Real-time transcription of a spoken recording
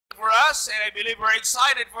Class, and I believe we're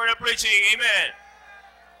excited for the preaching. Amen.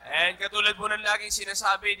 And katulad po ng laging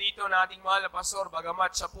sinasabi dito ng ating mahal na pastor,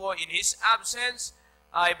 bagamat siya po in his absence,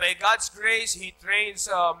 by God's grace, He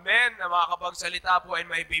trains men na makakapagsalita po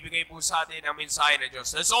and may bibigay po sa atin ang mensahe ng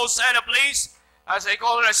Diyos. Let's all stand up, please, as I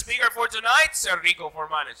call our speaker for tonight, Sir Rico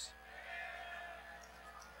Formanes.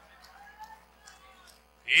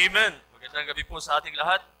 Amen. Magandang gabi po sa ating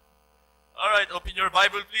lahat. Alright, open your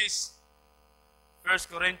Bible, please.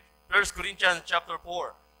 1 Corinthians chapter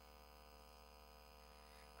 4.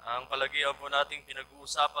 Ang palagian po nating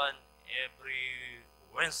pinag-uusapan every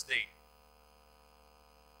Wednesday.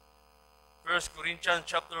 1 Corinthians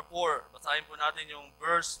chapter 4. Basahin po natin yung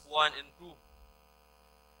verse 1 and 2.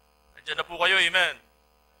 Nandiyan na po kayo, amen.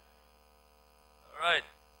 Alright,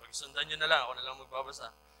 pagsundan nyo na lang. Ako na lang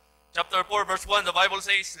magbabasa. Chapter 4, verse 1, the Bible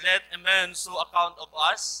says, "Let a man so account of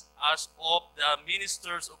us as of the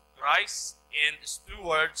ministers of Christ and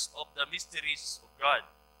stewards of the mysteries of God.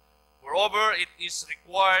 Moreover, it is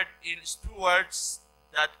required in stewards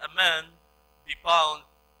that a man be found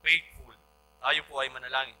faithful." Tayo po ay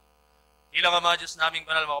manalangin. Ilang Ama, Diyos naming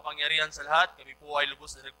banal, makapangyarihan sa lahat, kami po ay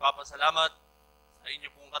lubos na nagpapasalamat sa inyo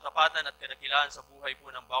pong katapatan at kadakilaan sa buhay po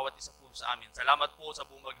ng bawat isa po sa amin. Salamat po sa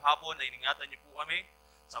buong maghapon na iningatan niyo po kami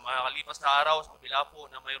sa mga kalipas na araw, sa kabila po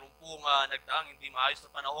na mayroon pong nagdaang hindi maayos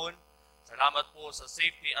na panahon. Salamat po sa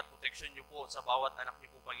safety at protection niyo po sa bawat anak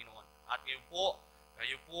niyo po, Panginoon. At ngayon po,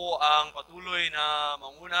 kayo po ang patuloy na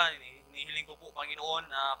manguna. Hinihiling ko po, Panginoon,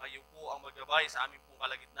 na kayo po ang maggabay sa aming pong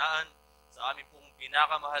kalagitnaan, sa aming pong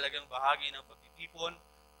pinakamahalagang bahagi ng pagtitipon.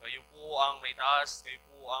 Kayo po ang may taas, kayo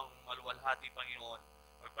po ang maluwalhati, Panginoon.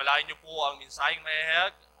 Pagpalain niyo po ang mensaheng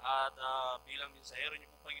mayahayag at bilang mensahero niyo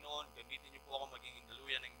po, Panginoon, gamitin niyo po ako maging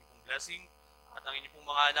daluyan ng inyong pong blessing at ang inyong pong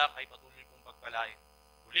mga anak ay patuloy pong pagpalain.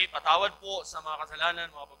 Uli, patawad po sa mga kasalanan,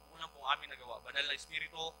 mga pagkukulang pong aming nagawa. Banal na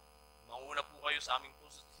Espiritu, manguna po kayo sa aming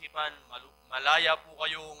puso at isipan, malaya po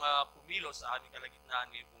kayong kumilos sa aming kalagitnaan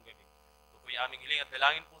ngayon pong gabi. Ito po yung aming hiling at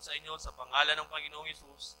dalangin po sa inyo sa pangalan ng Panginoong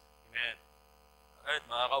Hesus. Amen. Alright,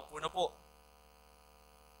 makakaupo na po.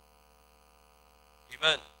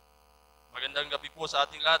 Amen. Magandang gabi po sa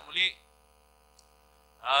ating lahat muli.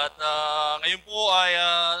 At ngayon po ay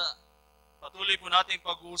patuloy po natin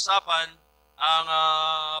pag-uusapan ang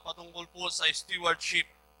patungkol po sa stewardship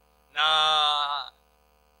na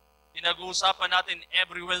pinag-uusapan natin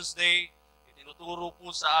every Wednesday. Itinuturo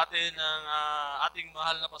po sa atin ng ating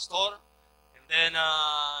mahal na pastor and then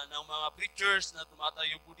ng mga preachers na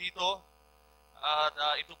tumatayo po dito. At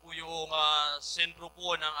ito po yung sentro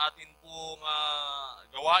po ng ating pong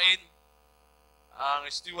gawain, ang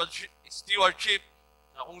stewardship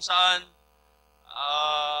na kung saan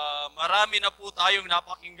marami na po tayong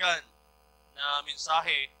napakinggan na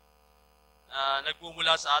mensahe na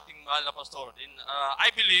nagmumula sa ating mahal na pastor. And I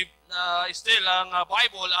believe na still ang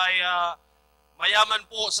Bible ay mayaman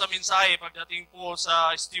po sa mensahe pagdating po sa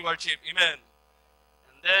stewardship. Amen.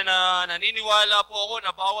 And then naniniwala po ako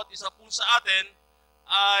na bawat isa po sa atin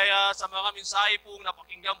ay sa mga mensahe pong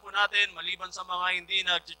napakinggan po natin, maliban sa mga hindi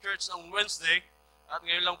nag-church ng Wednesday, at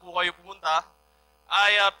ngayon lang po kayo pumunta,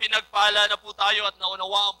 ay pinagpala na po tayo at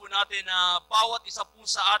naunawaan po natin na bawat isa po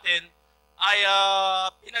sa atin ay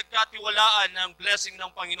pinagkatiwalaan ng blessing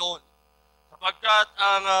ng Panginoon. Sapagkat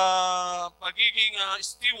ang pagiging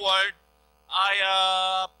steward ay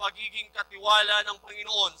pagiging katiwala ng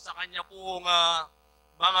Panginoon sa Kanya pong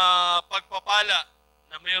mga pagpapala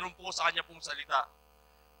na mayroon po sa Kanya pong salita.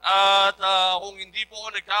 At kung hindi po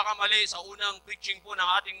ako nagkakamali sa unang preaching po ng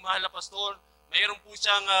ating mahal na pastor, mayroon po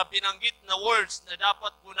siyang binanggit na words na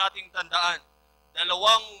dapat po nating tandaan.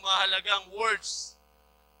 Dalawang mahalagang words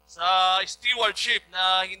sa stewardship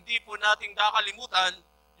na hindi po nating kakalimutan,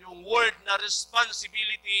 yung word na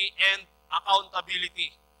responsibility and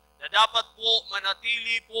accountability. Na dapat po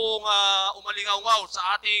manatili pong umalingaw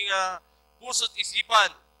sa ating puso't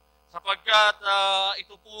isipan sapagkat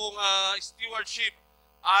ito pong stewardship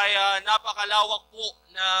ay napakalawak po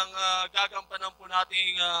ng gagampanan po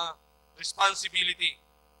nating responsibility.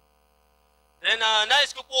 Then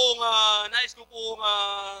nais ko pong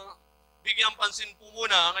bigyang pansin po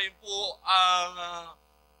muna ngayon po ang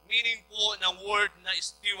meaning po ng word na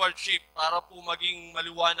stewardship para po maging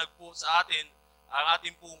maliwanag po sa atin ang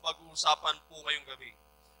ating pong pag-uusapan po ngayong gabi.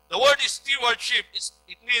 The word is stewardship.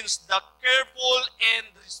 It means the careful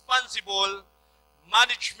and responsible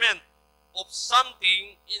management of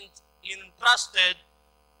something entrusted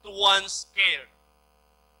to one's care.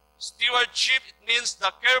 Stewardship, it means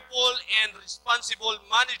the careful and responsible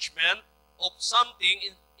management of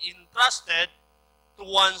something entrusted to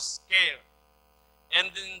one's care.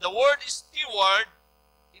 And in the word steward,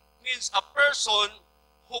 it means a person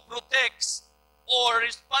who protects or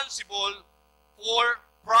responsible for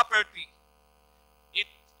property.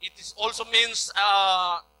 It is also means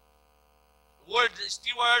word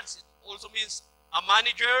stewards. It also means a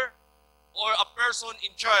manager or a person in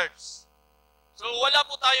charge. So wala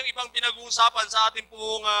po tayong ibang pinag-uusapan sa ating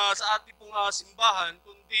pong simbahan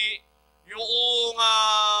kundi yung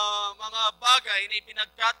mga bagay na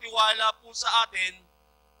ipinagkatiwala po sa atin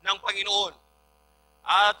ng Panginoon.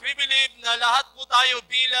 At we believe na lahat po tayo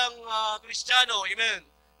bilang Kristiyano, amen.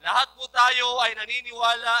 Lahat po tayo ay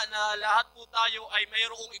naniniwala na lahat po tayo ay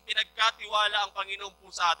mayroong ipinagkatiwala ang Panginoon po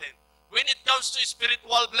sa atin. When it comes to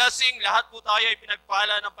spiritual blessing, lahat po tayo ay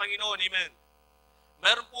pinagpala ng Panginoon, amen.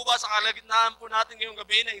 Meron po ba sa kalagitnaan po natin ngayong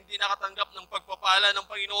gabi na hindi nakatanggap ng pagpapala ng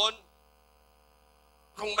Panginoon?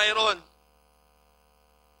 Kung mayroon,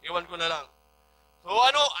 iwan ko na lang. So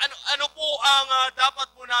ano po ang dapat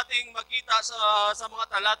po nating makita sa mga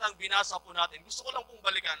talatang binasa po natin? Gusto ko lang pong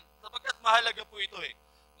balikan sapagkat mahalaga po ito eh.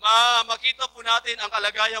 Makita po natin ang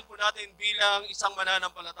kalagayan po natin bilang isang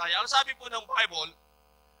mananampalataya. Ang sabi po ng Bible,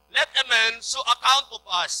 let a man so account of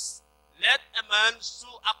us. Let a man so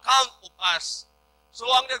account of us. So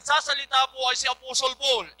ang nagsasalita po ay si Apostle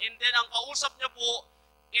Paul. And then ang kausap niya po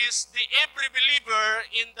is the every believer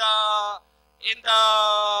in the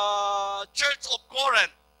Church of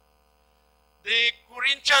Corinth. The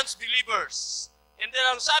Corinthians believers. And then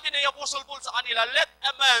ang sabi ni Apostle Paul sa kanila, let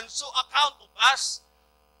a man so account of us.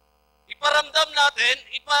 Iparamdam natin,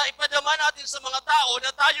 ipadama natin sa mga tao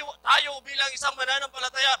na tayo bilang isang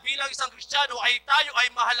mananampalataya, bilang isang Kristiyano, ay tayo ay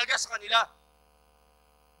mahalaga sa kanila.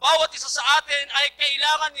 Bawat isa sa atin ay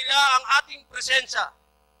kailangan nila ang ating presensya.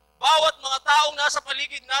 Bawat mga taong nasa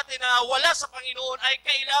paligid natin na wala sa Panginoon ay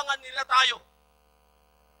kailangan nila tayo.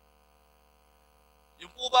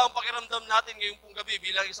 Yung po ba ang pakiramdam natin ngayong pong gabi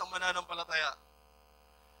bilang isang mananampalataya?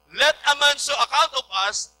 Let a man so account of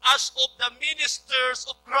us as of the ministers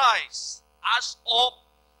of Christ. As of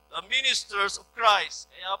the ministers of Christ.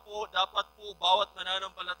 Kaya po, dapat po bawat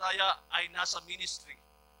mananampalataya ay nasa ministry.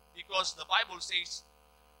 Because the Bible says,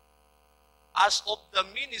 as of the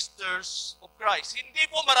ministers of Christ. Hindi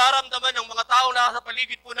po mararamdaman ng mga tao na sa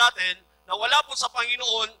paligid po natin na wala po sa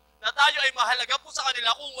Panginoon na tayo ay mahalaga po sa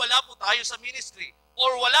kanila kung wala po tayo sa ministry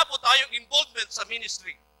or wala po tayong involvement sa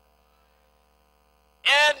ministry.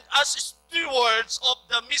 And as stewards of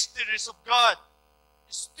the mysteries of God.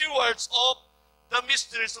 Stewards of the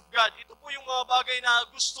mysteries of God. Ito po yung mga bagay na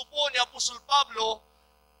gusto po ni Apostol Pablo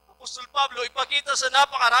ipakita sa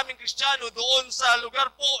napakaraming Kristiyano doon sa lugar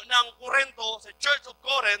po ng Corinto, sa Church of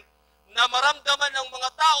Corinth, na maramdaman ng mga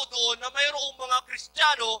tao doon na mayroong mga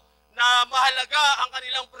Kristiyano na mahalaga ang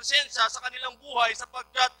kanilang presensya sa kanilang buhay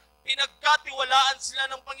sapagkat pinagkatiwalaan sila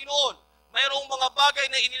ng Panginoon. Mayroong mga bagay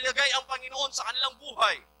na inilagay ang Panginoon sa kanilang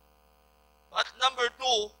buhay. But number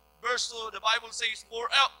 2, verse 2, the Bible says,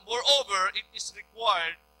 moreover, it is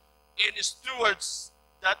required in stewards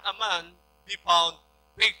that a man be found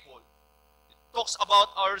faithful. It talks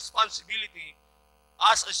about our responsibility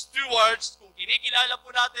as a stewards. Kung kinikilala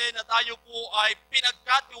po natin na tayo po ay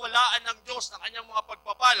pinagkatiwalaan ng Diyos ng kanyang mga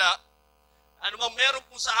pagpapala, anumang meron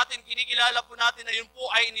po sa atin, kinikilala po natin na yun po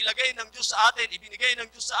ay inilagay ng Diyos sa atin, ibinigay ng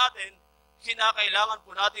Diyos sa atin, kinakailangan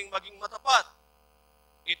po nating maging matapat.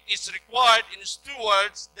 It is required in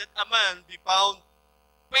stewards that a man be found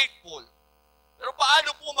faithful. Pero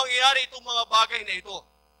paano po mangyayari itong mga bagay na ito?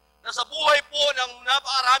 Nasa buhay po ng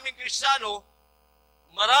napakaraming Kristiyano,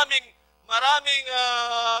 maraming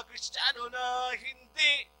Kristiyano na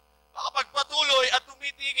hindi makapagpatuloy at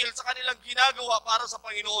tumitigil sa kanilang ginagawa para sa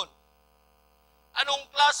Panginoon. Anong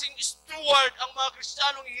klaseng steward ang mga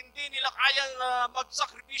Kristiyanong hindi nila kayang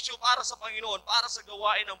magsakripisyo para sa Panginoon, para sa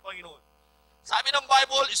gawain ng Panginoon? Sabi ng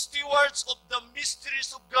Bible, stewards of the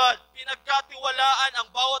mysteries of God. Pinagkatiwalaan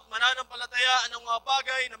ang bawat mananampalataya ng mga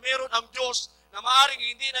bagay na meron ang Diyos na maaring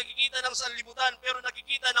hindi nakikita ng sanlibutan pero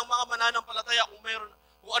nakikita ng mga mananampalataya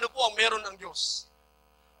kung ano po ang meron ng Diyos.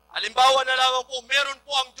 Halimbawa na lamang po, meron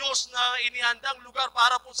po ang Diyos na inihandang lugar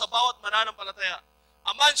para po sa bawat mananampalataya.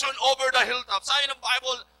 A mansion over the hilltop. Sabi ng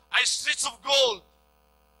Bible, ay streets of gold.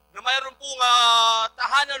 Na mayroon pong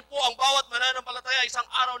tahanan po ang bawat mananampalataya, isang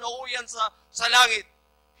araw na uyan sa langit.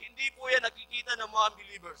 Hindi po yan nakikita ng mga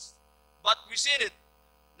believers. But we see it.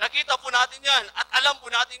 Nakita po natin yan at alam po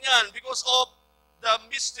natin yan because of the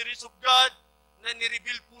mysteries of God na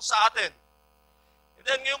nireveal po sa atin. And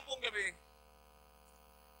then ngayon pong gabi,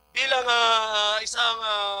 bilang isang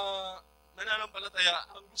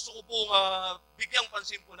mananampalataya, ang gusto ko pong bigyang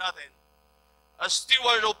pansin po natin, as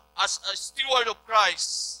a steward of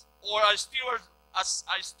Christ or as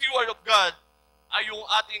a steward of God ay yung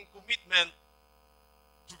ating commitment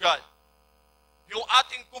to God. yung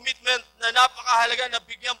ating commitment na napakahalaga na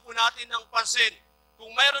bigyan po natin ng pansin.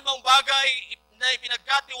 Kung mayroon mang bagay na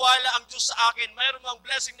ipinagkatiwala ang Diyos sa akin, mayroon mang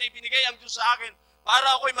blessing na ibinigay ang Diyos sa akin, para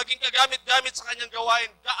ako'y maging kagamit-gamit sa kanyang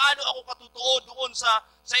gawain, gaano ako katutuo doon sa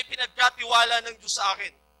ipinagkatiwala ng Diyos sa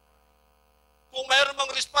akin? Kung mayroon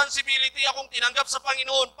mang responsibility akong tinanggap sa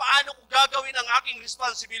Panginoon, paano ko gagawin ang aking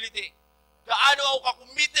responsibility? Gaano ako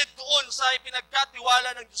ka-committed doon sa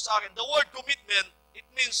ipinagkatiwala ng Diyos sa akin? The word commitment, it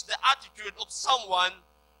means the attitude of someone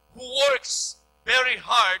who works very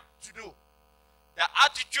hard to do. The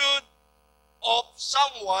attitude of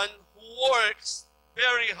someone who works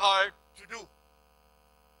very hard to do.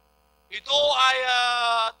 Ito ay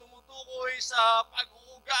tumutukoy sa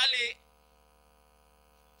pag-uugali,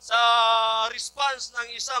 sa response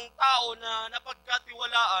ng isang tao na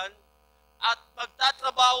napagkatiwalaan at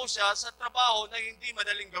pagtatrabaho siya sa trabaho na hindi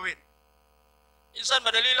madaling gawin. Minsan,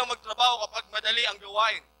 madali lang magtrabaho kapag madali ang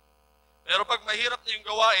gawain. Pero pag mahirap na yung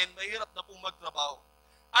gawain, mahirap na pong magtrabaho.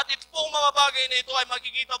 At ito pong mga bagay na ito ay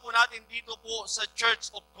makikita po natin dito po sa Church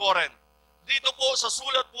of Corinth. Dito po sa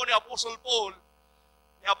sulat po ni Apostle Paul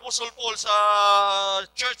sa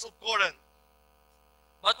Church of Corinth.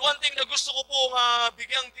 But one thing na gusto ko pong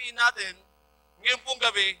bigyang tiin natin ngayon pong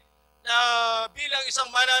gabi, na bilang isang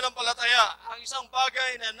mananampalataya, ang isang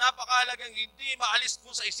bagay na napakahalagang hindi maalis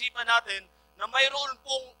po sa isipan natin, na mayroon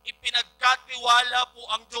pong ipinagkatiwala po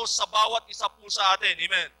ang Diyos sa bawat isa po sa atin.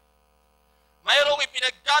 Amen. Mayroong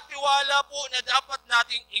ipinagkatiwala po na dapat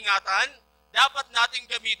nating ingatan, dapat nating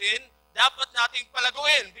gamitin, dapat nating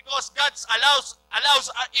palaguin, because God allows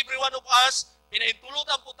every one of us,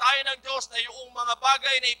 pinahintulutan po tayo ng Diyos na yung mga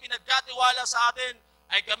bagay na ipinagkatiwala sa atin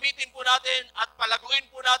ay gamitin po natin at palaguin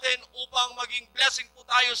po natin upang maging blessing po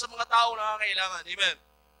tayo sa mga tao na nangangailangan. Amen.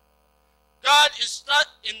 God is not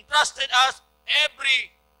entrusted us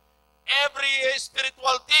every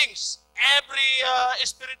spiritual things, every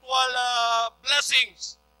spiritual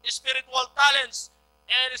blessings, spiritual talents,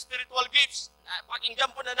 and spiritual gifts.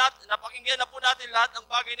 Napakinggan na po natin lahat ng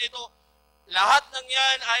bagay na ito. Lahat ng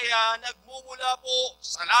yan ay nagmumula po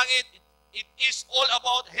sa langit. It is all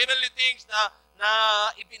about heavenly things na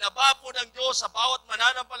ibinaba po ng Diyos sa bawat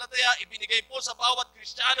mananampalataya, ibinigay po sa bawat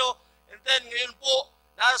Kristiyano. And then ngayon po,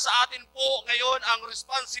 nasa atin po ngayon ang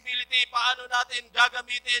responsibility paano natin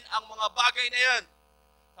gagamitin ang mga bagay na yan.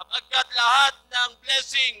 Sapagkat lahat ng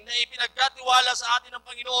blessing na ipinagkatiwala sa atin ng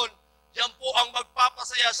Panginoon, yan po ang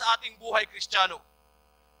magpapasaya sa ating buhay Kristiyano.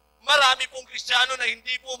 Marami pong Kristiyano na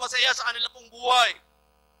hindi po masaya sa kanila pong buhay.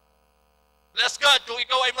 Bless God kung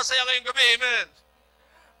ikaw ay masaya ngayong gabi. Amen.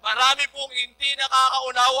 Marami pong hindi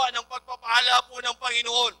nakakaunawa ng pagpapala po ng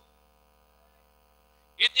Panginoon.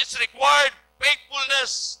 It is required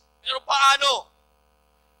faithfulness. Pero paano?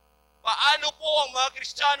 Paano po ang mga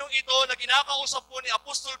Kristiyanong ito na kinakausap po ni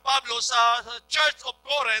Apostol Pablo sa Church of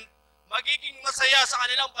Corinth magiging masaya sa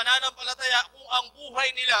kanilang pananampalataya kung ang buhay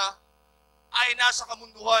nila ay nasa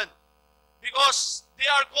kamunduhan? Because they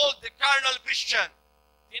are called the carnal Christian.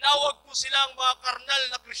 Tinawag po silang mga karnal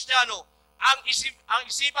na Kristiyano. Ang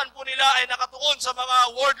isipan po nila ay nakatuon sa mga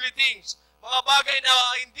worldly things, mga bagay na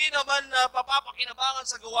hindi naman papapakinabangan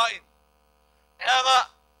sa gawain. Kaya nga,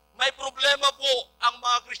 may problema po ang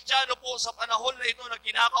mga Kristiyano po sa panahon na ito na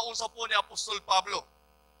kinakausap po ni Apostol Pablo.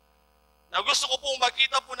 Na gusto ko pong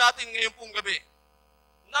makita po natin ngayon pong gabi.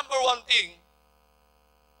 Number one thing,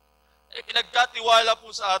 ay pinagkatiwala po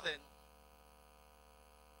sa atin.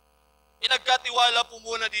 Pinagkatiwala po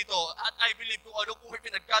muna dito, at I believe kung ano pong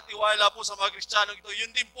pinagkatiwala po sa mga Kristiyanong ito,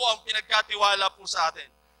 yun din po ang pinagkatiwala po sa atin.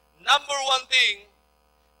 Number one thing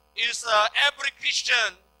is every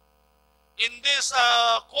Christian in this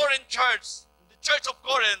Corinth church, the Church of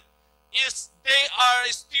Corinth, is they are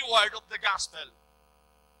a steward of the gospel.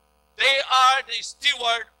 They are the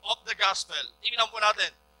steward of the gospel. Tingnan po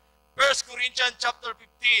natin. 1 Corinthians chapter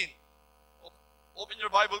 15. Open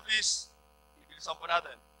your Bible, please. Ibilisan po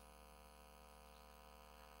natin.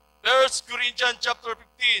 1 Corinthians chapter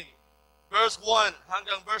 15, verse 1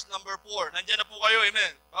 hanggang verse number 4. Nandiyan na po kayo,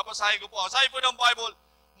 amen. Papasahin ko po. Sabi po ng Bible,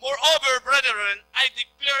 moreover, brethren, I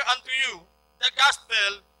declare unto you the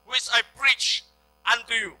gospel which I preach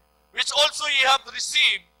unto you, which also ye have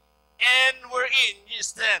received, and wherein ye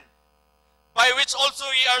stand, by which also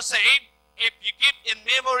ye are saved, if ye keep in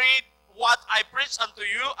memory what I preach unto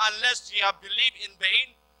you, unless ye have believed in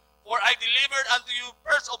vain. For I delivered unto you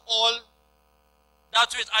first of all that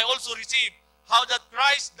which I also received, how that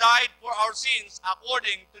Christ died for our sins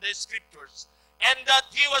according to the Scriptures, and that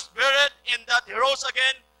He was buried, and that He rose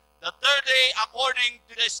again the third day according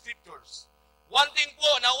to the Scriptures. One thing po,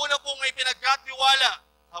 na una pong may pinagkatiwala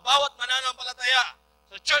sa bawat mananampalataya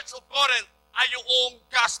sa Church of Corinth ay yung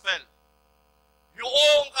gospel.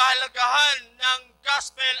 yung kahalagahan ng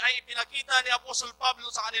gospel ay ipinakita ni Apostle Pablo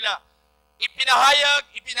sa kanila.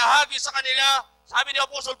 Ipinahagi sa kanila, sabi ni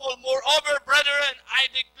Apostle Paul, moreover, brethren, I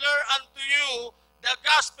declare unto you the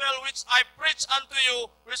gospel which I preach unto you,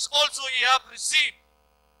 which also ye have received.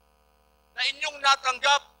 Na inyong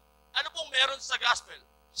natanggap, ano pong meron sa gospel?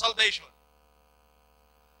 Salvation.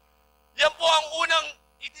 Yan po ang unang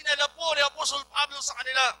itinala po ni Apostle Pablo sa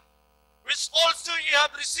kanila, which also ye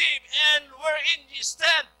have received, and wherein ye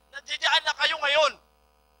stand. Nandiyan na kayo ngayon.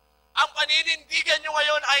 Ang paninindigan nyo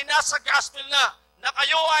ngayon ay nasa gospel na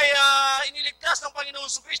kayo ay iniligtas ng Panginoon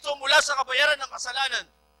Kristo mula sa kabayaran ng kasalanan.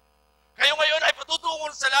 Kayo ngayon ay patutungo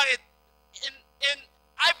sa langit. And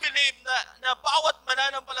I believe na bawat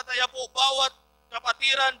mananampalataya po, bawat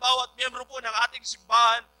kapatiran, bawat miyembro po ng ating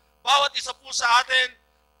simbahan, bawat isa po sa atin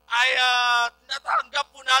ay natanggap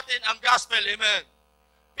po natin ang gospel. Amen.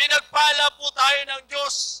 Pinagpala po tayo ng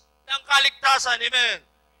Diyos ng kaligtasan. Amen.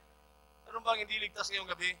 Ano bang hindi ligtas ngayong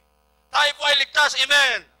gabi? Tayo po ay ligtas.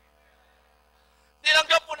 Amen.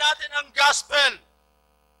 Tinanggap po natin ang gospel.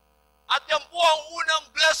 At yan po ang unang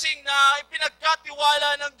blessing na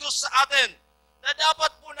ipinagkatiwala ng Diyos sa atin, na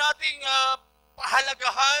dapat po nating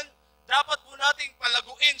pahalagahan, dapat po nating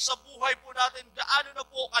palaguin sa buhay po natin gaano na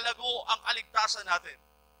po kalago ang kaligtasan natin.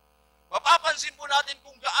 Mapapansin po natin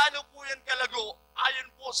kung gaano po yan kalago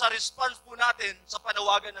ayon po sa response po natin sa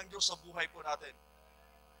panawagan ng Diyos sa buhay po natin.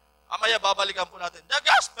 Amaya babalikan po natin. The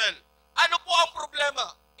gospel. Ano po ang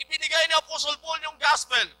problema? Ibinigay ni Apostle Paul yung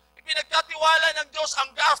gospel. Ipinagkatiwala ng Diyos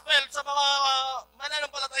ang gospel sa mga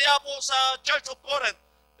mananampalataya po sa Church of Corinth.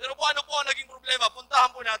 Pero po ano po ang naging problema?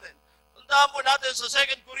 Puntahan po natin. Puntahan po natin sa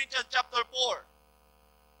 2 Corinthians chapter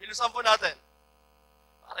 4. Bilisan po natin.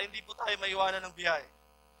 Para hindi po tayo maiwanan ng biyahe.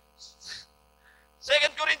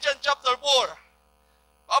 2 Corinthians chapter 4.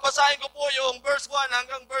 Babasahin ko po yung verse 1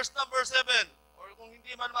 hanggang verse number 7. Or kung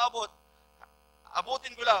hindi man maabot,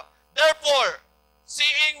 abutin ko lang. Therefore,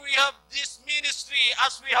 seeing we have this ministry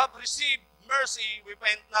as we have received mercy, we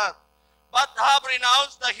faint not, but have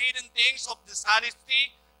renounced the hidden things of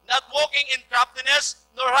dishonesty, not walking in craftiness,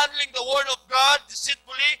 nor handling the word of God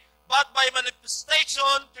deceitfully, but by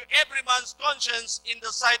manifestation to every man's conscience in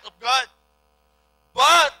the sight of God.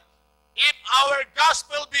 But if our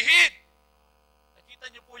gospel be hid, nakita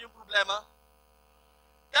niyo po yung problema?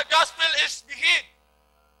 The gospel is be hid.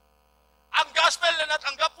 Ang gospel na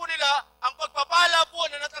natanggap po nila, ang pagpapala po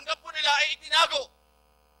na natanggap po nila ay itinago.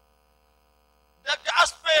 The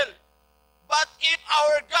gospel, but if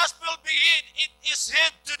our gospel be hid, it is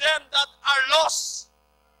hid to them that are lost.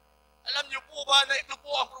 Alam niyo po ba na ito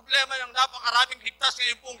po ang problema ng napakaraming ligtas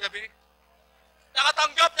ngayon pong gabi?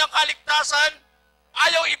 Nakatanggap ng kaligtasan,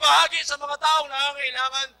 ayaw ibahagi sa mga taong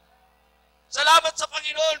nangangailangan. Salamat sa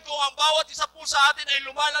Panginoon kung ang bawat isa po sa atin ay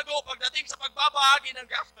lumalago pagdating sa pagbabahagi ng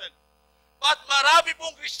gospel. But marami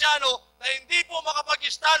pong Kristiyano na hindi po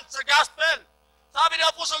makapag-stand sa gospel. Sabi ni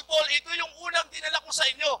Apostle Paul, ito yung unang dinala ko sa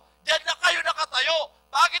inyo. Diyan na kayo nakatayo.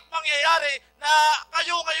 Bakit mangyayari na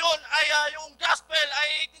kayo ngayon ay yung gospel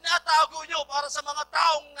ay tinatago nyo para sa mga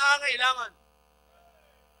taong nangangailangan?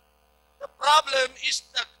 The problem is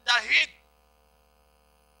the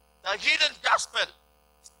hidden gospel.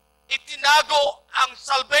 Itinago ang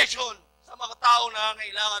salvation sa mga taong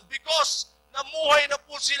nangangailangan because namuhay na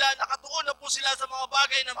po sila, nakatuon na po sila sa mga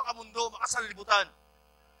bagay na makamundo, makasanlibutan.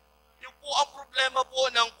 Yung po ang problema po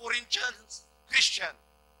ng Corinthian Christian.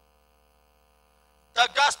 The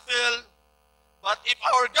gospel, but if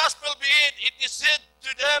our gospel be hid, it is hid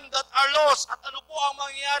to them that are lost. At ano po ang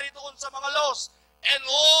mangyayari doon sa mga lost? And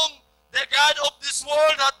whom the God of this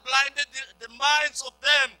world hath blinded the minds of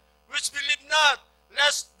them which believe not,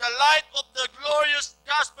 lest the light of the glorious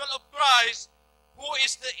gospel of Christ, who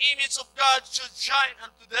is the image of God, should shine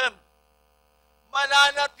unto them.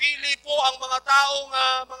 Mananatili po ang mga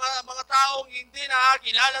taong hindi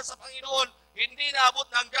nakakilala sa Panginoon, hindi naabot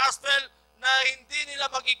ng gospel, na hindi nila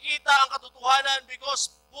makikita ang katotohanan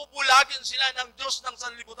because bubulagin sila ng Diyos ng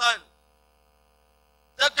sanlibutan.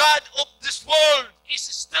 The God of this world is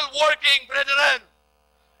still working, brethren.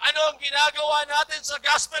 Ano ang ginagawa natin sa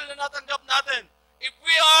gospel na natanggap natin? If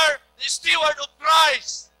we are the steward of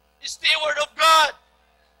Christ, steward of God,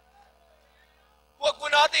 huwag po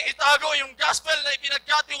natin itago yung gospel na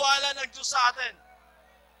ipinagkatiwala ng Diyos sa atin.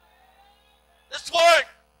 Let's work.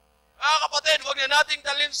 Mga kapatid, huwag na nating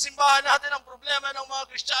dalhin sa simbahan natin ang problema ng mga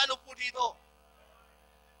Kristiyano po dito.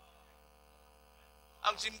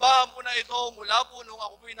 Ang simbahan po na ito, mula po nung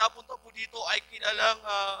ako po napunta po dito, ay kilalang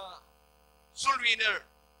soul winner.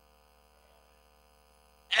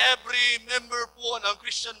 Every member po ng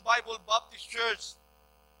Christian Bible Baptist Church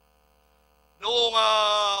noong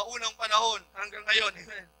unang panahon hanggang ngayon.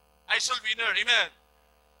 Amen. I shall winner. Amen.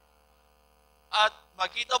 At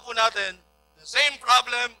makita po natin, the same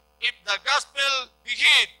problem, if the gospel be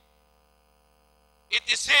hid, it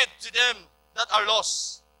is hid to them that are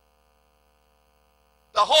lost.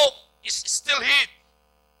 The hope is still hid.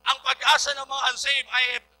 Ang pag-asa ng mga unsaved ay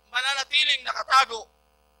mananatiling nakatago.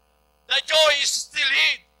 The joy is still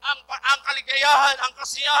hid. Ang kaligayahan, ang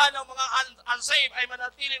kasiyahan ng mga unsaved ay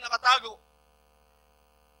mananatiling nakatago.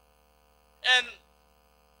 And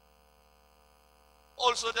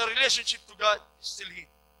also the relationship to God is still hid.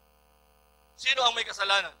 Sino ang may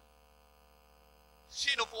kasalanan?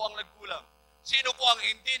 Sino po ang nagkulang? Sino po ang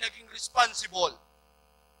hindi naging responsible?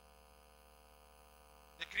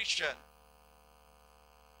 The Christian.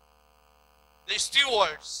 The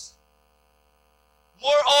stewards.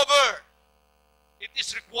 Moreover, it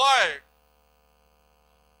is required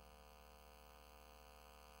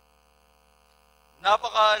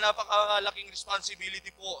napakalaking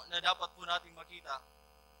responsibility po na dapat po nating makita.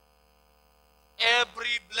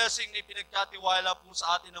 Every blessing na pinagkatiwala po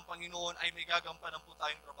sa atin ng Panginoon ay may gagampanan po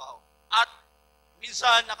tayong trabaho. At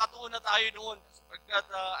minsan nakatuon na tayo doon sapagkat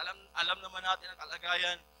alam naman natin ang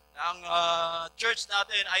kalagayan ng church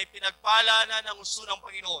natin ay pinagpala na ng gusto ng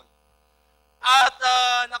Panginoon. At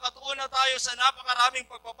nakatuon na tayo sa napakaraming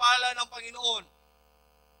pagpapala ng Panginoon.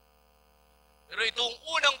 Pero itong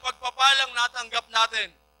unang pagpapalang natanggap natin,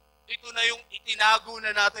 ito na yung itinago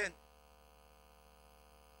na natin.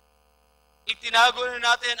 Itinago na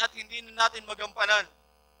natin at hindi na natin magampanan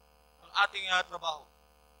ang ating trabaho.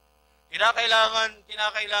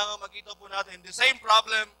 Kinakailangan makita po natin the same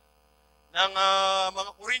problem ng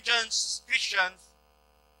mga Corinthians, Christians,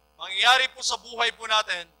 mangyayari po sa buhay po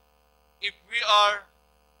natin if we are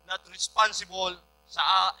not responsible sa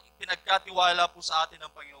pinagkatiwala po sa atin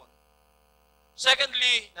ng Panginoon.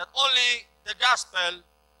 Secondly, not only the gospel,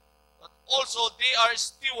 but also they are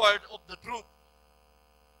steward of the truth.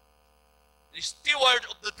 The steward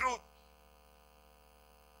of the truth.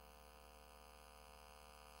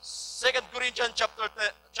 2 Corinthians chapter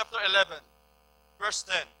 11, verse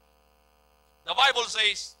 10. The Bible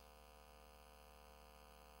says,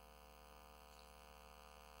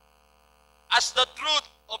 as the truth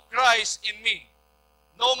of Christ in me,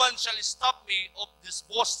 no man shall stop me of this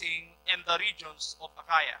boasting in the regions of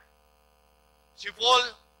Achaia. Si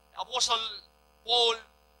Paul, Apostle Paul,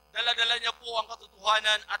 dala-dala niya po ang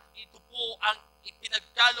katotohanan at ito po ang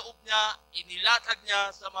ipinagkaloob niya, inilatag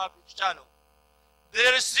niya sa mga Kristiyano. They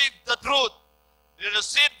received the truth. They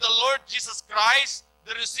received the Lord Jesus Christ.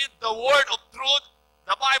 They received the word of truth.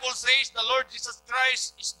 The Bible says the Lord Jesus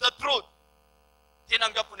Christ is the truth.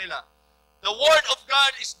 Tinanggap po nila. The word of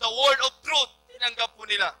God is the word of truth. Tinanggap po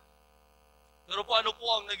nila. Pero po ano po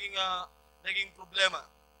ang naging problema?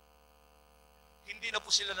 Hindi na po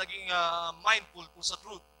sila naging mindful po sa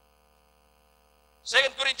truth.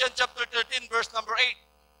 2 Corinthians chapter 13 verse number 8.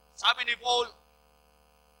 Sabi ni Paul,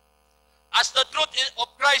 as the truth of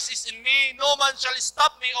Christ is in me, no man shall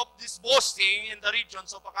stop me of this boasting in the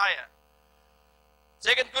regions of Achaia.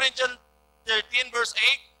 2 Corinthians 13 verse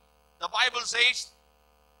 8, the Bible says,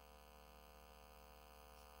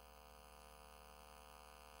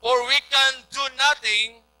 for we can do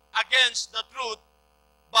nothing against the truth,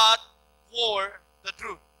 but for the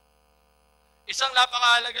truth. Isang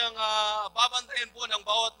napakahalagang babantayan po ng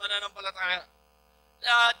bawat mananampalataya.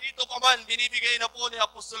 Dito pa man, binibigay na po ni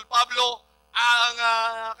Apostol Pablo ang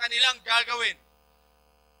kanilang gagawin.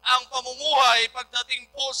 Ang pamumuhay pagdating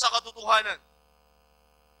po sa katotohanan.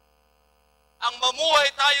 Ang mamuhay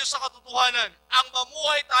tayo sa katotohanan, ang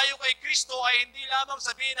mamuhay tayo kay Kristo ay hindi lamang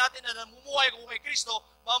sabihin natin na namumuhay ko kay Kristo,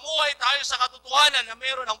 mamuhay tayo sa katotohanan na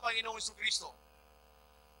meron ang Panginoong Jesucristo.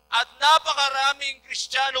 At napakaraming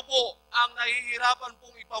Kristiyano po ang nahihirapan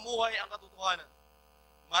pong ipamuhay ang katotohanan.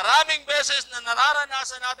 Maraming beses na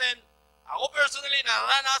nararanasan natin, ako personally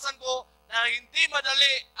nararanasan ko na hindi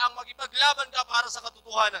madali ang makipaglaban ka para sa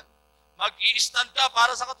katotohanan. Mag-i-stand ka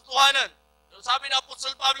para sa katotohanan. Sabi ng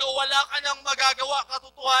Apostol Pablo, wala ka nang magagawa,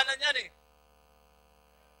 katotohanan yan eh.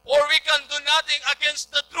 For we can do nothing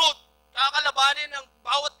against the truth. Kakalabanin ng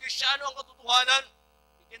bawat Kristiyano ang katotohanan,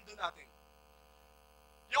 we can do nothing.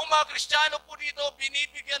 Yung mga Kristiyano po dito,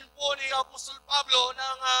 binibigyan po ni Apostol Pablo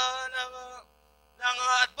ng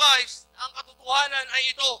advice, ang katotohanan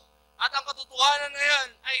ay ito. At ang katotohanan na yan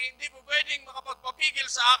ay hindi po pwedeng makapagpapigil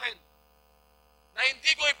sa akin. Na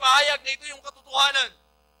hindi ko ipahayag na ito yung katotohanan.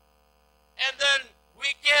 And then, we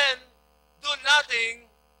can do nothing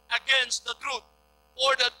against the truth.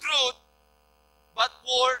 For the truth, but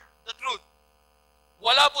for the truth.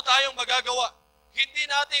 Wala po tayong magagawa. hindi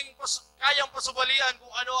nating kayang pasubalian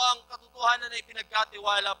kung ano ang katotohanan na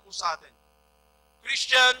ipinagkatiwala po sa atin.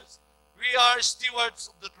 Christians, we are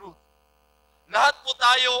stewards of the truth. Lahat po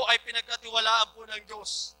tayo ay pinagkatiwalaan po ng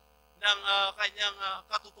Diyos ng kanyang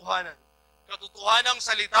katotohanan. Katotohanang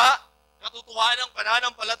salita, katotohanang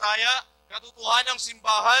pananampalataya, katotohanang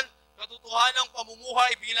simbahan, katotohanang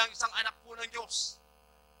pamumuhay bilang isang anak po ng Diyos.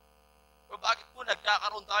 Pero bakit po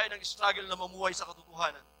nagkakaroon tayo ng struggle na mamuhay sa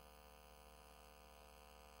katotohanan?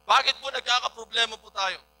 Bakit po nagkakaproblema po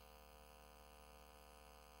tayo?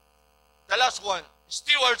 The last one,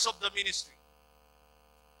 stewards of the ministry.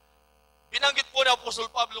 Binanggit po na Apostle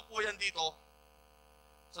Pablo po yan dito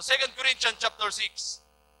sa 2 Corinthians chapter 6.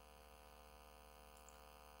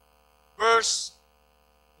 Verse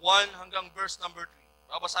 1 hanggang verse number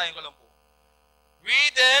 3. Babasahin ko lang po. We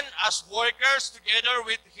then, as workers together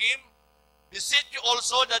with him, beseech you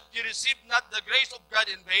also that you receive not the grace of God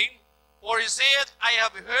in vain, for he saith, I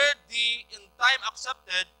have heard thee in time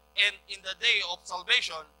accepted, and in the day of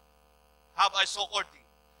salvation have I succored thee.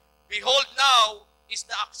 Behold, now is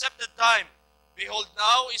the accepted time. Behold,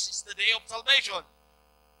 now is the day of salvation,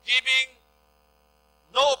 giving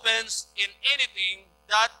no offense in anything,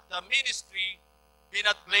 that the ministry be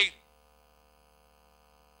not blamed.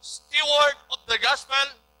 Steward of the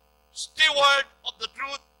gospel, steward of the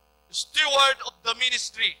truth, steward of the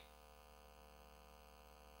ministry.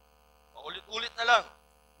 Paulit-ulit na lang.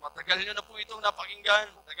 Matagal nyo na po itong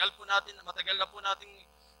napakinggan. Matagal na po nating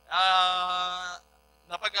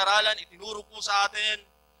napag-aralan, itinuro po sa atin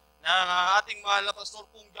ng ating mahal na pastor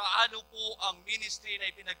kung gaano po ang ministry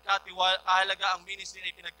na kahalaga ang ministry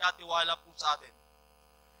na ipinagkatiwala po sa atin.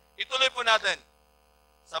 Ituloy po natin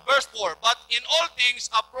sa verse 4, but in all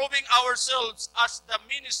things approving ourselves as the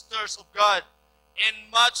ministers of God,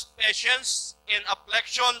 in much patience, in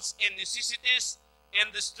afflictions, in necessities,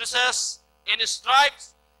 in distresses, in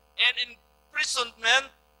stripes, and in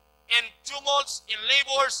imprisonment, in tumults, in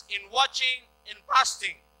labors, in watching, in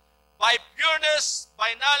fasting, by pureness,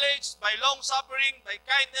 by knowledge, by long-suffering, by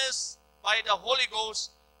kindness, by the Holy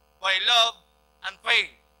Ghost, by love and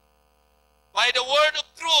faith, by the word of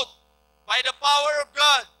truth, by the power of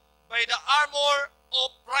God, by the armor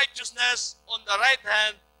of righteousness on the right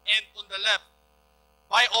hand and on the left,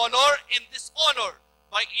 by honor and dishonor,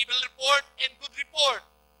 by evil report and good report,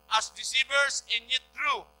 as deceivers and yet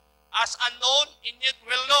true, as unknown and yet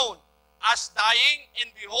well known, as dying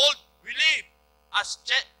and behold we live, as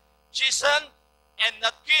chastened and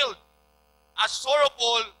not killed, as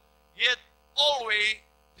sorrowful yet always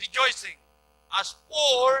rejoicing, as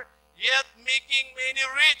poor yet making many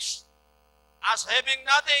rich, as having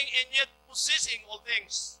nothing and yet possessing all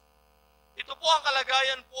things. Ito po ang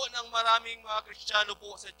kalagayan po ng maraming mga Kristiyano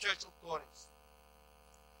po sa Church of Corinth.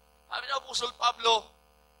 Sabi ng Apostle Pablo,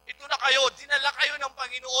 ito na kayo, dinala kayo ng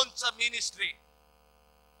Panginoon sa ministry.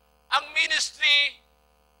 Ang ministry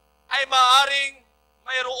ay maaaring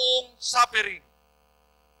mayroong suffering.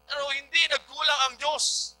 Pero hindi nagkulang ang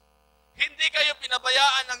Diyos. Hindi kayo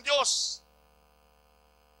pinabayaan ng Diyos.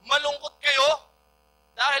 Malungkot kayo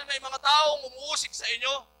dahil may mga taong umuusik sa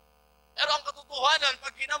inyo. Pero ang katotohanan,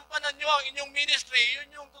 pag ginampanan nyo ang inyong ministry, yun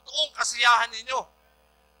yung totoong kasiyahan ninyo.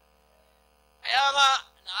 Kaya nga,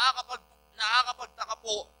 nakakapagtaka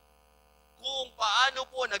po kung paano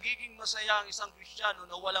po nagiging masaya ang isang Kristiyano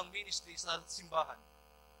na walang ministry sa simbahan.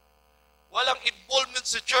 Walang involvement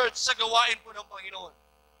sa church sa gawain po ng Panginoon.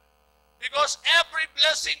 Because every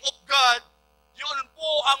blessing of God, yun po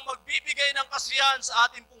ang magbibigay ng kasiyahan sa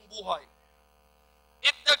ating pong buhay.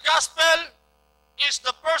 If the gospel is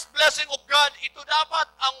the first blessing of God, ito dapat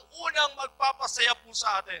ang unang magpapasaya po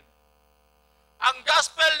sa atin. Ang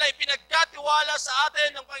gospel na ipinagkatiwala sa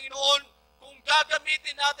atin ng Panginoon, kung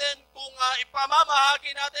gagamitin natin, kung ipamamahagi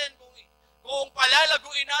natin, kung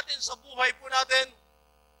palalaguin natin sa buhay po natin,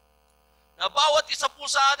 na bawat isa po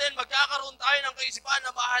sa atin, magkakaroon tayo ng kaisipan na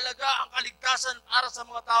mahalaga ang kaligtasan para sa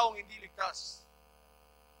mga taong hindi ligtas.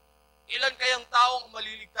 Ilan kayang taong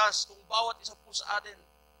maliligtas kung bawat isa po sa atin,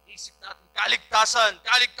 isip natin, kaligtasan,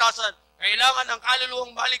 kaligtasan. Kailangan ng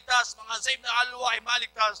kaluluwang maligtas, mga saved na kaluluwa ay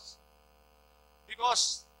maligtas.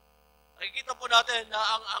 Because, nakikita po natin na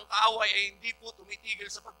ang kaaway ay hindi po tumitigil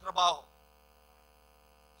sa pagtrabaho.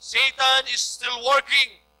 Satan is still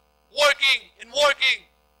working, and working.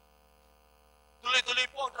 Tuloy-tuloy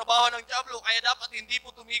po ang trabaho ng Diablo, kaya dapat hindi po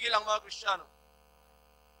tumigil ang mga Kristiyano.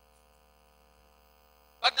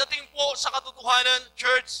 Pagdating po sa katotohanan,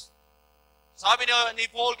 church, sabi ni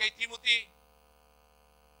Paul kay Timothy,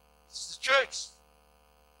 it's the church.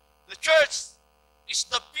 The church is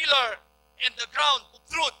the pillar and the ground of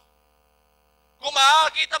truth. Kung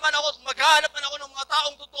makakita man ako, maghahanap man ako ng mga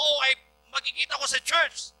taong totoo, ay makikita ko sa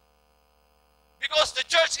church. Because the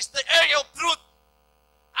church is the area of truth.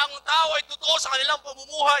 Ang tao ay totoo sa kanilang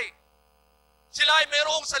pamumuhay. Sila ay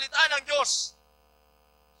mayroong salita ng Diyos.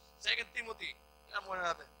 2 Timothy. Tingnan muna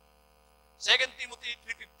natin. 2 Timothy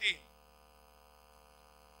 3:15.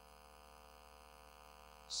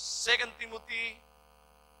 2 Timothy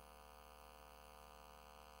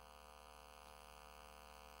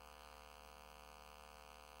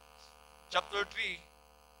chapter 3,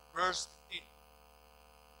 verse 15.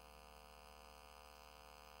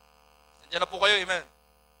 Nandiyan na po kayo, amen.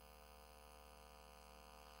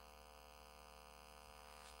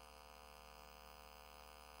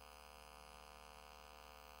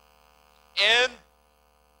 And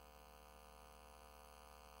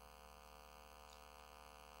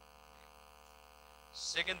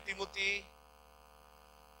Second Timothy,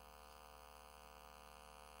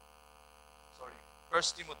 sorry,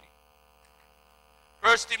 1 Timothy.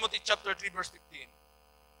 1 Timothy chapter 3, verse 15.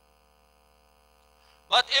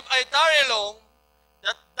 But if I tarry long,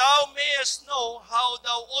 that thou mayest know how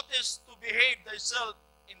thou oughtest to behave thyself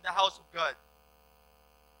in the house of God,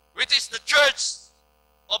 which is the church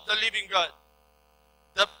of the living God,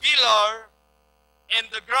 the pillar and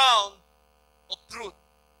the ground of truth.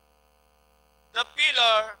 The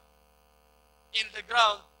pillar in the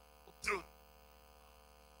ground of truth.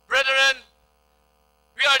 Brethren,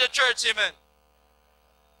 we are the church, amen.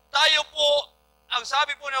 Tayo po, ang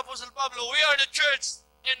sabi po ng Apostle Pablo, we are the church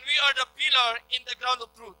and we are the pillar in the ground of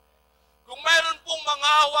truth. Kung mayroon pong mga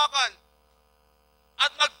hawakan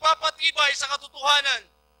at magpapatibay sa katotohanan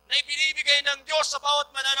na ibinibigay ng Diyos sa bawat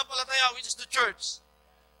mananampalataya, which is the church,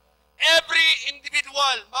 every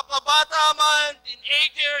individual, mapabata man,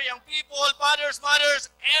 teenager, young people, fathers,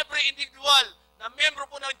 mothers, every individual na membro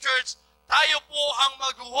po ng church, tayo po ang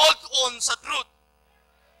mag-hold on sa truth.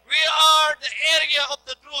 We are the area of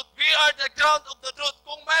the truth. We are the ground of the truth.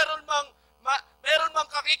 Kung mayroon mang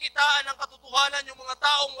kakikitaan ng katotohanan yung mga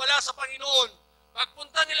taong wala sa Panginoon,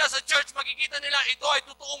 pagpunta nila sa church, makikita nila ito ay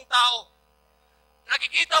totoong tao.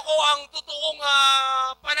 Nakikita ko ang totoong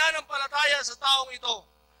pananampalataya sa taong ito.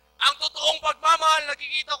 Ang totoong pagmamahal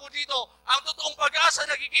nakikita ko dito. Ang totoong pag-asa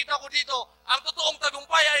nakikita ko dito. Ang totoong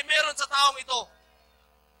tagumpay ay meron sa taong ito.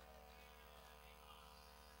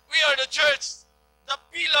 We are the church, the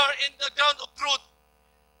pillar in the ground of truth.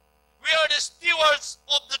 We are the stewards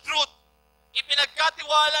of the truth.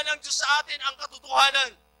 Ipinagkatiwala ng Diyos sa atin ang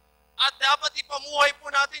katotohanan. At dapat ipamuhay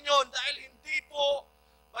po natin yon dahil hindi po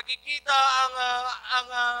makikita ang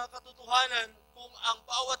katotohanan kung ang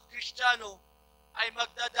bawat Kristiyano ay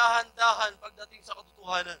magdadahan-dahan pagdating sa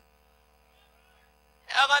katotohanan.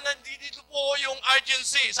 Kaya nga nandito po yung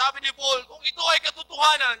urgency. Sabi ni Paul, kung ito ay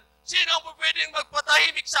katotohanan, sino ang pwedeng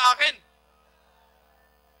magpatahimik sa akin?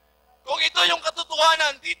 Kung ito yung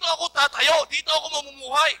katotohanan, dito ako tatayo, dito ako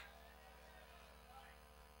mamumuhay.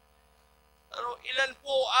 Pero ilan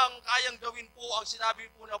po ang kayang gawin po ang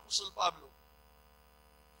sinabi po ng Apostol Pablo?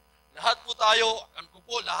 Lahat po tayo,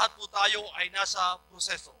 lahat po tayo ay nasa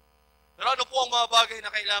proseso. Pero ano po ang mga bagay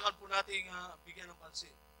na kailangan po nating bigyan ng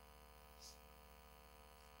pansin?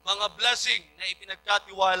 Mga blessing na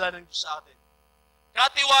ipinagkatiwala ng Diyos sa atin.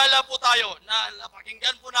 Katiwala po tayo na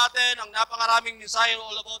napakinggan po natin ang napakaraming mensahe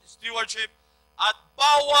all about stewardship at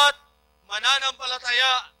bawat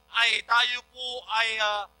mananampalataya ay tayo po ay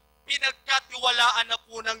pinagkatiwalaan na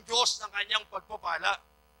po ng Diyos ng kanyang pagpapala.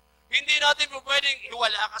 Hindi natin po pwedeng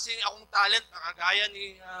iwala kasi akong talent na kagaya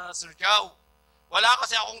ni Sir Jao. Wala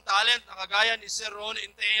kasi akong talent na kagaya ni Sir Ron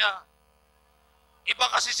Intea. Iba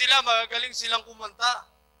kasi sila, magagaling silang kumanta.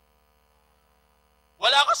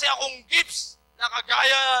 Wala kasi akong gifts na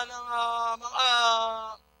kagaya ng mga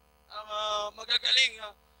magagaling,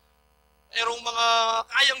 merong mga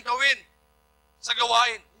kayang gawin sa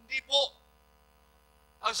gawain. Hindi po.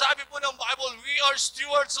 Ang sabi po ng Bible, we are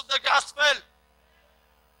stewards of the gospel.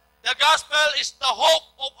 The gospel is the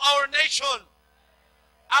hope of our nation.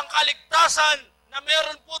 Ang kaligtasan na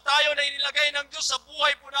meron po tayo na inilagay ng Diyos sa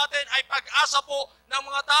buhay po natin ay pag-asa po ng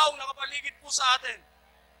mga taong nakapaligid po sa atin.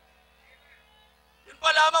 Yun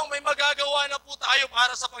pa lamang may magagawa na po tayo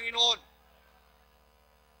para sa Panginoon.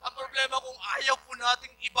 Ang problema kung ayaw po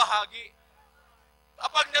nating ibahagi.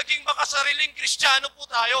 Kapag naging makasariling Kristiyano po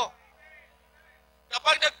tayo,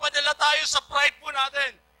 kapag nagpadala tayo sa pride po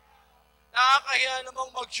natin, nakakahiya namang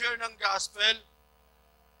mag-share ng gospel,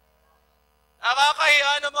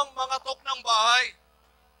 nakakahiya namang mga talk ng bahay.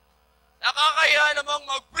 Nakakahiya namang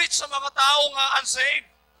mag-preach sa mga taong unsaved.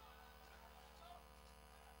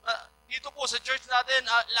 Dito po sa church natin,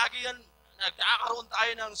 lagi yan, nagkakaroon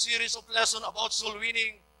tayo ng series of lesson about soul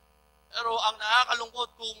winning. Pero ang nakakalungkot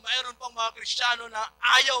kung mayroon pang mga Kristiyano na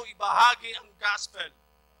ayaw ibahagi ang gospel.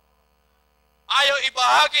 Ayaw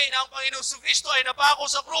ibahagi na ang Panginoong Kristo ay napako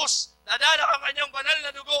sa krus, nadanak ang kanyang banal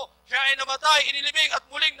na dugo, siya ay namatay, inilibing at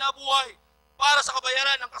muling nabuhay para sa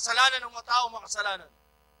kabayaran ng kasalanan ng mga taong makasalanan.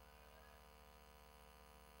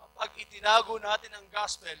 Kapag itinago natin ang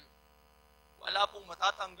gospel, wala pong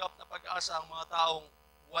matatanggap na pag-asa ang mga taong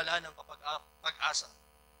wala ng pag-asa.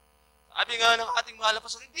 Sabi nga ng ating mahal na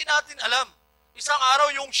pastor, hindi natin alam. Isang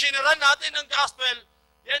araw yung siniran natin ng gospel,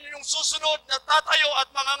 yan yung susunod na tatayo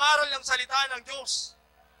at mangangaral ng salita ng Diyos.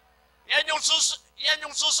 Yan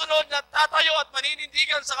yung susunod na tatayo at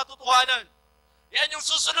maninindigan sa katotohanan. Yan yung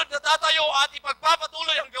susunod na tatayo at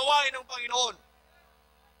ipagpapatuloy ang gawain ng Panginoon.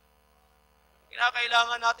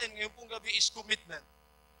 Kinakailangan natin ngayon pong gabi is commitment.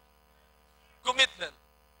 Commitment.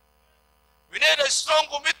 We need a strong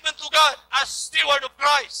commitment to God as steward of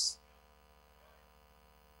Christ.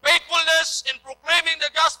 Faithfulness in proclaiming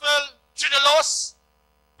the gospel to the lost.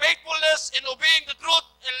 Faithfulness in obeying the truth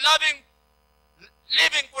and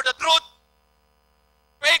living for the truth.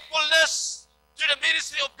 Faithfulness to the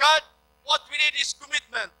ministry of God. What we need is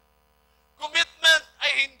commitment. Commitment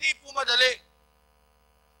ay hindi po madali.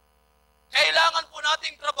 Kailangan po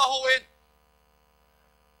nating trabahuin.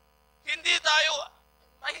 Hindi tayo,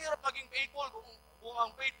 mahirap maging faithful kung ang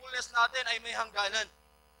faithfulness natin ay may hangganan.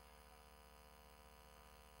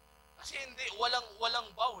 Kasi hindi, walang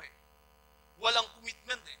baw eh. Walang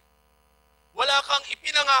commitment eh. Wala kang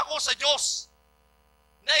ipinangako sa Diyos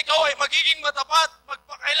na ikaw ay magiging matapat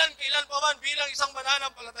magpakailan-kailan pa man bilang isang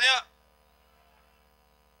mananampalataya.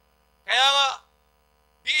 Kaya nga,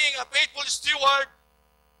 being a faithful steward,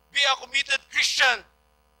 be a committed Christian,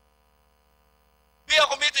 be a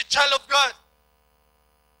committed child of God.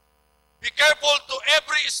 Be careful to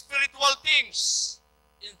every spiritual things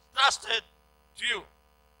entrusted to you.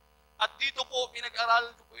 At dito po, pinag-aralan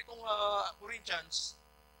ko po itong Corinthians,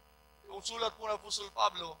 yung sulat po ng Apostol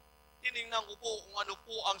Pablo, tinignan ko po kung ano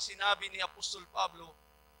po ang sinabi ni Apostol Pablo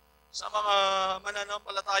sa mga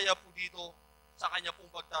mananampalataya po dito sa kanya pong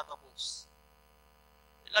pagtatapos.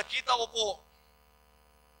 Nakita ko po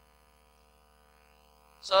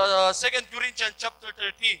sa 2 Corinthians chapter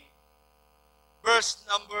 13, verse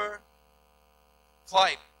number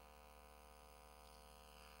 5.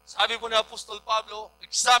 Sabi po ni Apostol Pablo,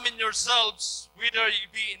 examine yourselves whether you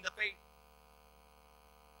be in the faith.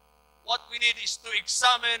 What we need is to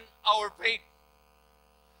examine our faith.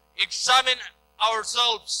 Examine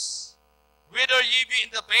ourselves whether ye be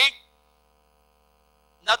in the faith.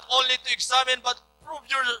 Not only to examine, but prove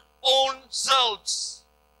your own selves.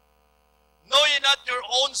 Know ye not your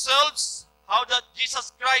own selves, how that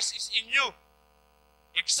Jesus Christ is in you,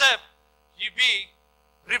 except ye be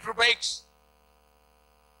reprobates.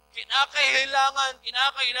 Kinakailangan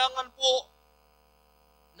po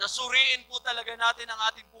na suriin po talaga natin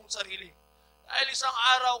ang ating pong sarili. Dahil isang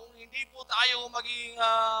araw, kung hindi po tayo maging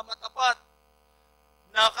matapat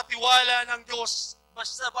na katiwala ng Diyos,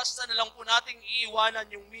 basta na lang po nating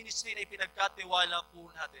iiwanan yung ministry na ipinagkatiwala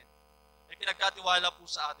po natin. Ipinagkatiwala po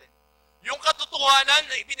sa atin. Yung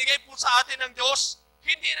katotohanan na ibinigay po sa atin ng Diyos,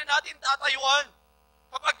 hindi na natin tatayuan.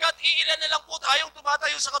 Kapagkat iilan na lang po tayong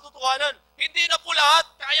tumatayo sa katotohanan, hindi na po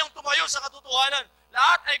lahat kayang tumayo sa katotohanan.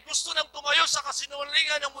 Lahat ay gusto nang tumayo sa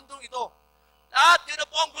kasinungalingan ng mundong ito. Lahat, yun na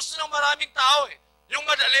po ang gusto ng maraming tao eh. Yung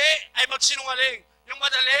madali ay magsinungaling. Yung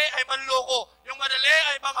madali ay manloko. Yung madali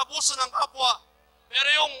ay mangabuso ng kapwa. Pero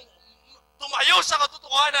yung tumayo sa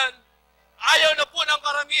katotohanan, ayaw na po ng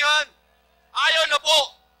karamihan. Ayaw na po.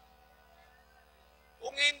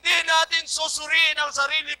 Kung hindi natin susuriin ang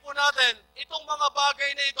sarili po natin, itong mga bagay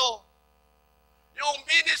na ito, yung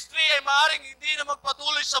ministry ay maaaring hindi na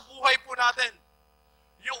magpatuloy sa buhay po natin.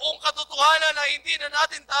 Yung katotohanan na hindi na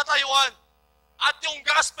natin tatayuan, at yung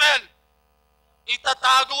gospel,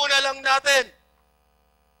 itatago na lang natin.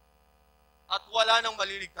 At wala nang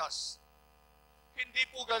maliligtas. Hindi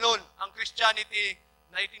po ganun ang Christianity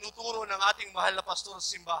na itinuturo ng ating mahal na pastor sa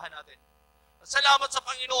simbahan natin. Salamat sa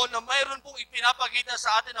Panginoon na mayroon pong ipinapakita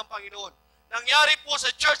sa atin ng Panginoon. Nangyari po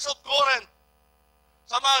sa Church of Corinth,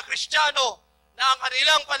 sa mga Kristiyano, na ang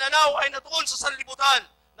kanilang pananaw ay natuon sa sanlibutan,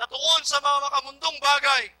 natuon sa mga makamundong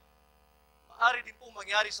bagay. Maaari din pong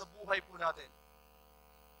mangyari sa buhay po natin.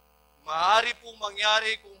 Maaari pong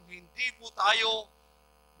mangyari kung hindi po tayo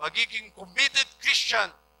magiging committed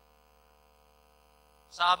Christian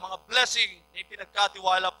sa mga blessing na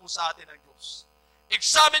ipinagkatiwala po sa atin ng Diyos.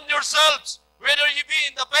 Examine yourselves, whether you be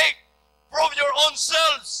in the faith. Prove your own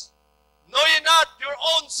selves. Know ye not your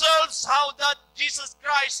own selves how that Jesus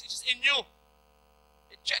Christ is in you.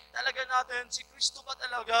 I-check talaga natin, si Kristo ba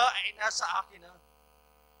talaga ay nasa akin na?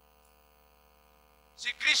 Si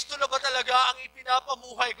Kristo na ba talaga ang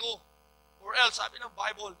ipinapamuhay ko? Or else, sabi ng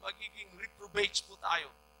Bible, magiging reprobates po tayo.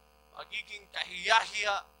 Magiging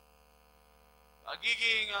kahiyahiya.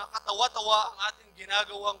 Magiging katawa-tawa ang ating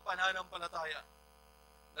ginagawang pananampalataya.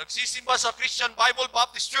 Nagsisimba sa Christian Bible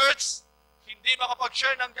Baptist Church, hindi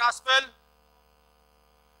makapag-share ng gospel.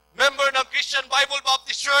 Member ng Christian Bible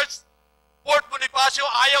Baptist Church, Fort Bonifacio,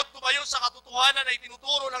 ayaw tumayo sa katotohanan na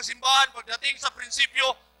itinuturo ng simbahan pagdating sa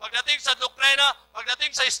prinsipyo, pagdating sa doktrina, pagdating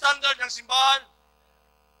sa standard ng simbahan.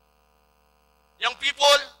 Young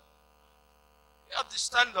people, we have the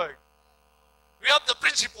standard. We have the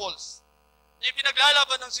principles na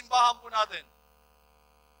ipinaglalaban ng simbahan po natin.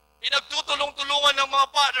 Pinagtutulong-tulungan ng mga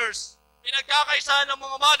fathers, pinagkakaisahan ng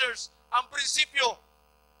mga mothers, ang prinsipyo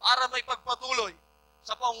para may pagpatuloy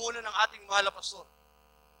sa pangunguna ng ating mahal na pastor.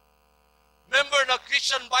 Member ng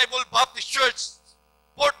Christian Bible Baptist Church,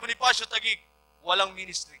 Fort Bonifacio, Taguig, walang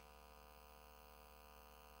ministry.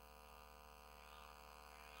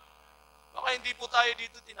 Baka hindi po tayo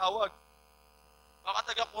dito tinawag.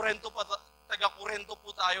 Baka taga-kurento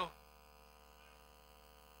po tayo.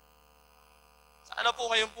 Sana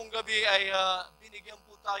po ngayon pong gabi ay binigyan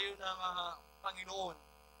po tayo ng Panginoon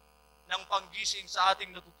ng panggising sa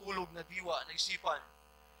ating natutulog na diwa, na isipan,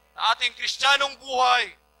 na ating kristyanong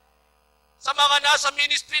buhay. Sa mga nasa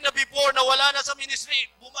ministry na before na wala na sa ministry,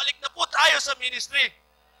 bumalik na po tayo sa ministry.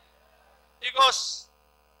 Because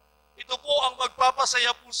ito po ang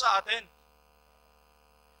magpapasaya po sa atin.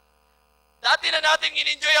 Dati na nating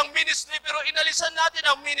in-enjoy ang ministry pero inalisan natin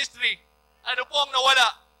ang ministry. Ano po ang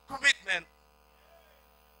nawala? Commitment.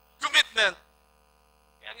 Commitment.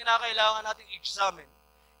 Kaya kinakailangan nating examine.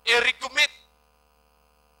 I-recommit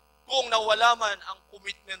kung nawala man ang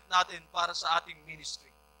commitment natin para sa ating ministry.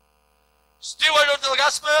 Steward of the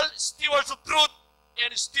gospel, stewards of truth, and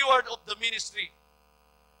steward of the ministry.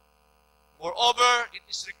 Moreover, it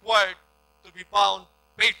is required to be found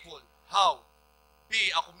faithful. How? Be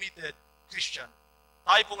a committed Christian.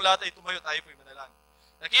 Tayo pong lahat ay tumayo, tayo po'y manalangin.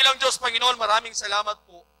 Nakilang Diyos, Panginoon, maraming salamat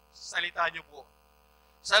po sa salita niyo po.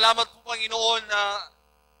 Salamat po, Panginoon, na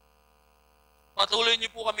patuloy niyo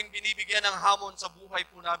po kaming binibigyan ng hamon sa buhay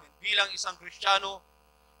po namin. Bilang isang Kristiyano,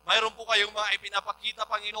 mayroon po kayong mga ipinapakita,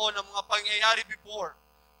 Panginoon, ng mga pangyayari before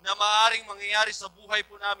na maaaring mangyayari sa buhay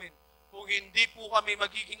po namin kung hindi po kami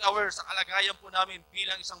magiging aware sa kalagayan po namin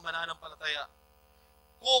bilang isang mananampalataya.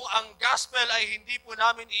 Kung ang gospel ay hindi po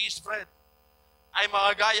namin i-spread, ay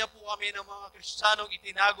magagaya po kami ng mga Kristiyanong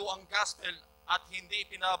itinago ang gospel at hindi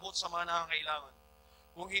ipinabot sa mga nangangailangan.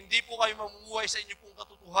 Kung hindi po kayo mamumuhay sa inyo pong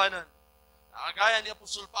katotohanan, nakagaya ni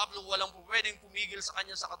Apostol Pablo, walang po pwedeng pumigil sa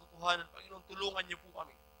kanya sa katotohanan. Panginoon, tulungan niyo po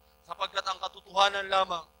kami. Sapagkat ang katotohanan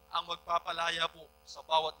lamang ang magpapalaya po sa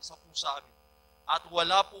bawat isa po sa amin. At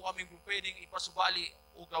wala po kaming pwedeng ipasubali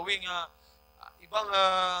o gawing ibang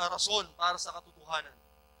rason para sa katotohanan.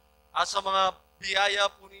 At sa mga biyaya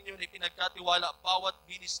po ninyo na ipinagkatiwala bawat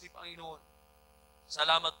ministry, Panginoon,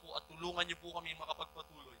 salamat po at tulungan niyo po kami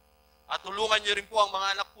makapagpatuloy. At tulungan niyo rin po ang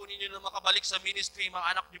mga anak po ninyo na makabalik sa ministry, mga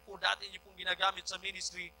anak niyo po dati niyo pong ginagamit sa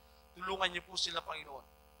ministry, tulungan niyo po sila, Panginoon.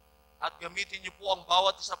 At gamitin niyo po ang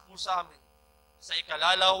bawat isa po sa amin sa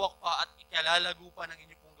ikalalawak pa at ikalalago pa ng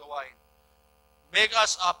inyong pong gawain. Make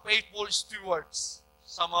us a faithful stewards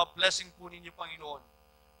sa mga blessing po ninyo, Panginoon.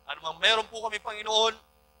 Ano mang meron po kami, Panginoon,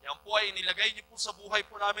 yan po ay inilagay niyo po sa buhay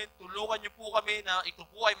po namin. Tulungan niyo po kami na ito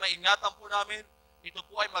po ay maingatan po namin, ito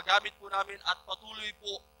po ay magamit po namin at patuloy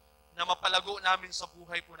po na mapalago namin sa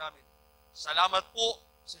buhay po namin. Salamat po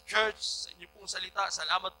sa church, sa inyo pong salita.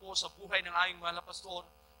 Salamat po sa buhay ng aming mahal na pastor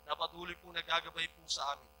na patuloy po nagagabay po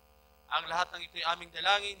sa amin. Ang lahat ng ito'y aming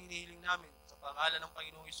dalangin, hinihiling namin sa pangalan ng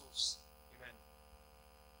Panginoong Hesus. Amen.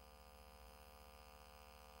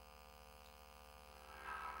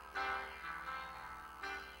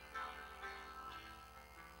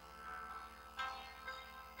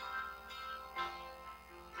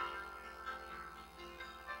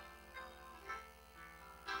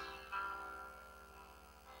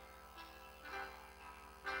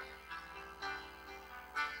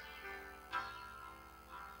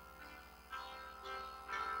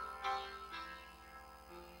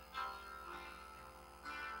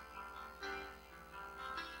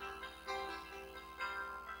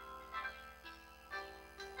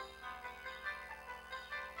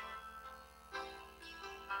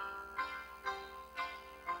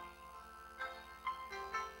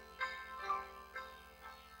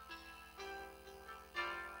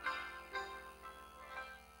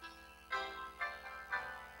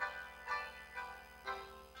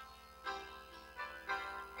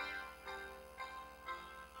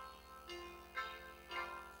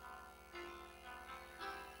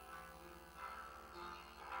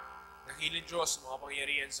 Dakilang Diyos, mga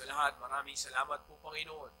pangyarihan sa lahat, maraming salamat po,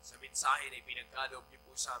 Panginoon, sa mensahe na ipinagkaloob niyo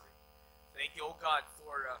po sa amin. Thank you, O God,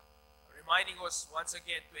 for reminding us once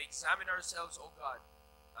again to examine ourselves, O God,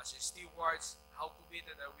 as your stewards, how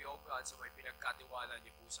committed are we, O God, sa may pinagkatiwala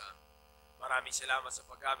niyo po sa amin. Maraming salamat sa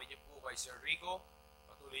paggamit niyo po kay Sir Rico.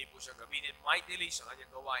 Patuloy po siyang gamitin mightily sa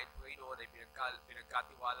kanyang gawain, Panginoon, ay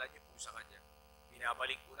pinagkatiwala niyo po sa kanya.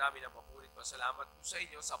 Binabalik po namin ang mapulit pasalamat po sa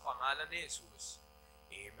inyo sa pangalan ni Jesus.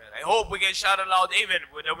 Amen. I hope we can shout aloud amen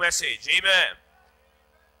with the message. Amen.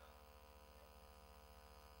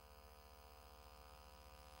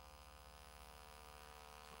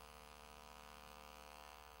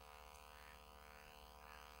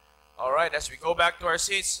 Alright, as we go back to our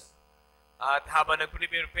seats, at habang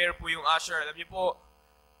nag-prepare po yung usher, alam niyo po,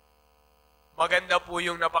 maganda po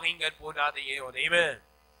yung napakinggan po natin ngayon. Amen.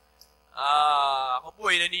 Ako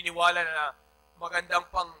po ay naniniwala na magandang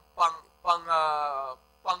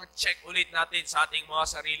pang-check ulit natin sa ating mga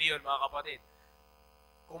sarili yun, mga kapatid.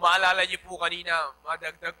 Kung maalala niyo po kanina,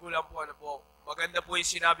 madagdag ko lang po, maganda po yung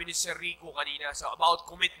sinabi ni Sir Rico kanina about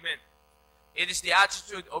commitment. It is the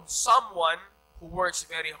attitude of someone who works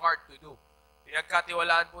very hard to do.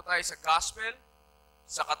 Pinagkatiwalaan po tayo sa gospel,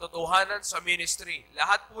 sa katotohanan, sa ministry.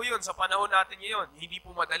 Lahat po yun sa panahon natin ngayon, hindi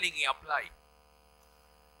po madaling i-apply.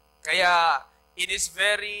 Kaya, it is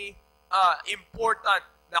very important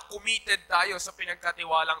na committed tayo sa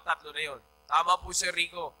pinagkatiwalang tatlo na yon. Tama po si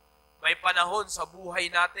Rico. May panahon sa buhay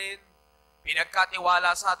natin,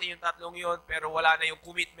 pinagkatiwala sa atin yung tatlong yon, pero wala na yung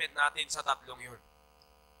commitment natin sa tatlong yon.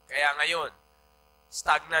 Kaya ngayon,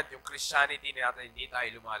 stagnant yung Christianity natin, hindi tayo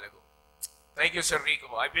lumalago. Thank you, Sir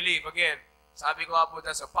Rico. I believe, again, sabi ko nga po,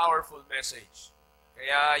 that's a powerful message.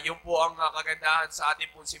 Kaya yun po ang kagandahan sa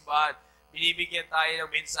ating pong simbahan. Binibigyan tayo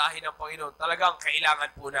ng mensahe ng Panginoon. Talagang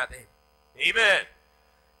kailangan po natin. Amen.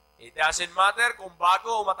 It doesn't matter kung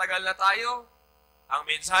bago o matagal na tayo, ang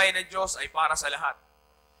mensahe ng Diyos ay para sa lahat.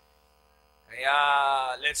 Kaya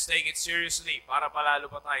let's take it seriously para palalo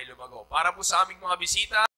pa tayo lumago. Para po sa aming mga bisita,